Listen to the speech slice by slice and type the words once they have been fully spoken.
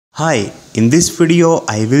Hi, in this video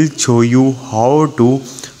I will show you how to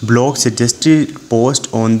block suggested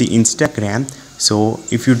post on the Instagram. So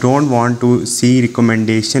if you don't want to see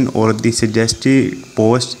recommendation or the suggested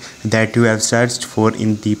post that you have searched for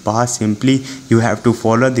in the past, simply you have to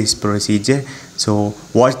follow this procedure. So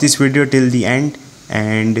watch this video till the end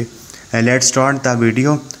and let's start the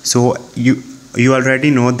video. So you already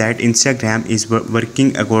know that Instagram is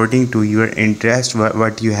working according to your interest,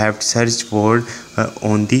 what you have searched for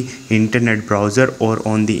on the internet browser or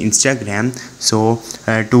on the Instagram. So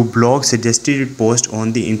to block suggested post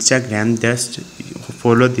on the Instagram, just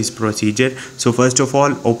follow this procedure. So first of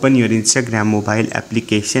all, open your Instagram mobile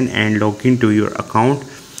application and log into your account.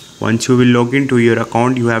 Once you will log into your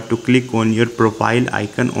account, you have to click on your profile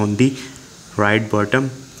icon on the right bottom,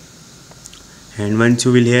 and once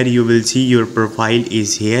you will here, you will see your profile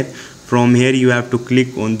is here. From here you have to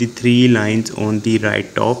click on the three lines on the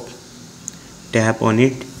right top, tap on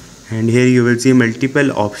it, and here you will see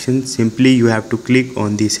multiple options. Simply you have to click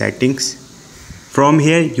on the settings. From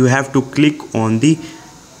here you have to click on the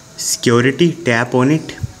security, tap on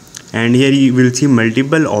it, and here you will see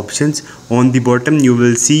multiple options. On the bottom you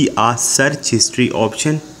will see a search history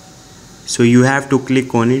option, so you have to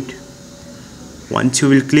click on it. Once you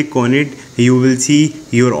will click on it, you will see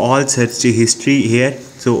your all search history here.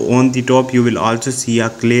 So on the top you will also see a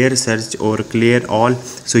clear search or clear all,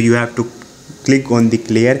 so you have to click on the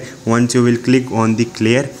clear. Once you will click on the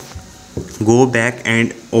clear, go back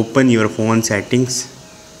and open your phone settings.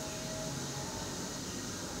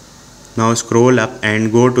 Now scroll up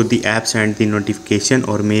and go to the apps and the notification,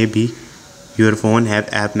 or maybe your phone have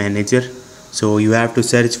app manager, so you have to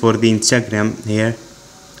search for the Instagram here.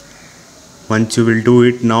 Once you will do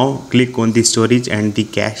it, now click on the storage and the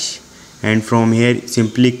cache, and from here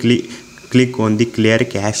simply click on the clear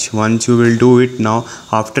cache. Once you will do it, now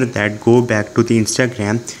after that go back to the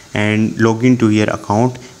Instagram and log into your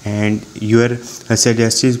account, and your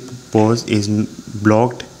suggested post is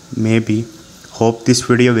blocked. Maybe. Hope this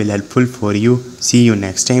video will helpful for you. See you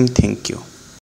next time. Thank you.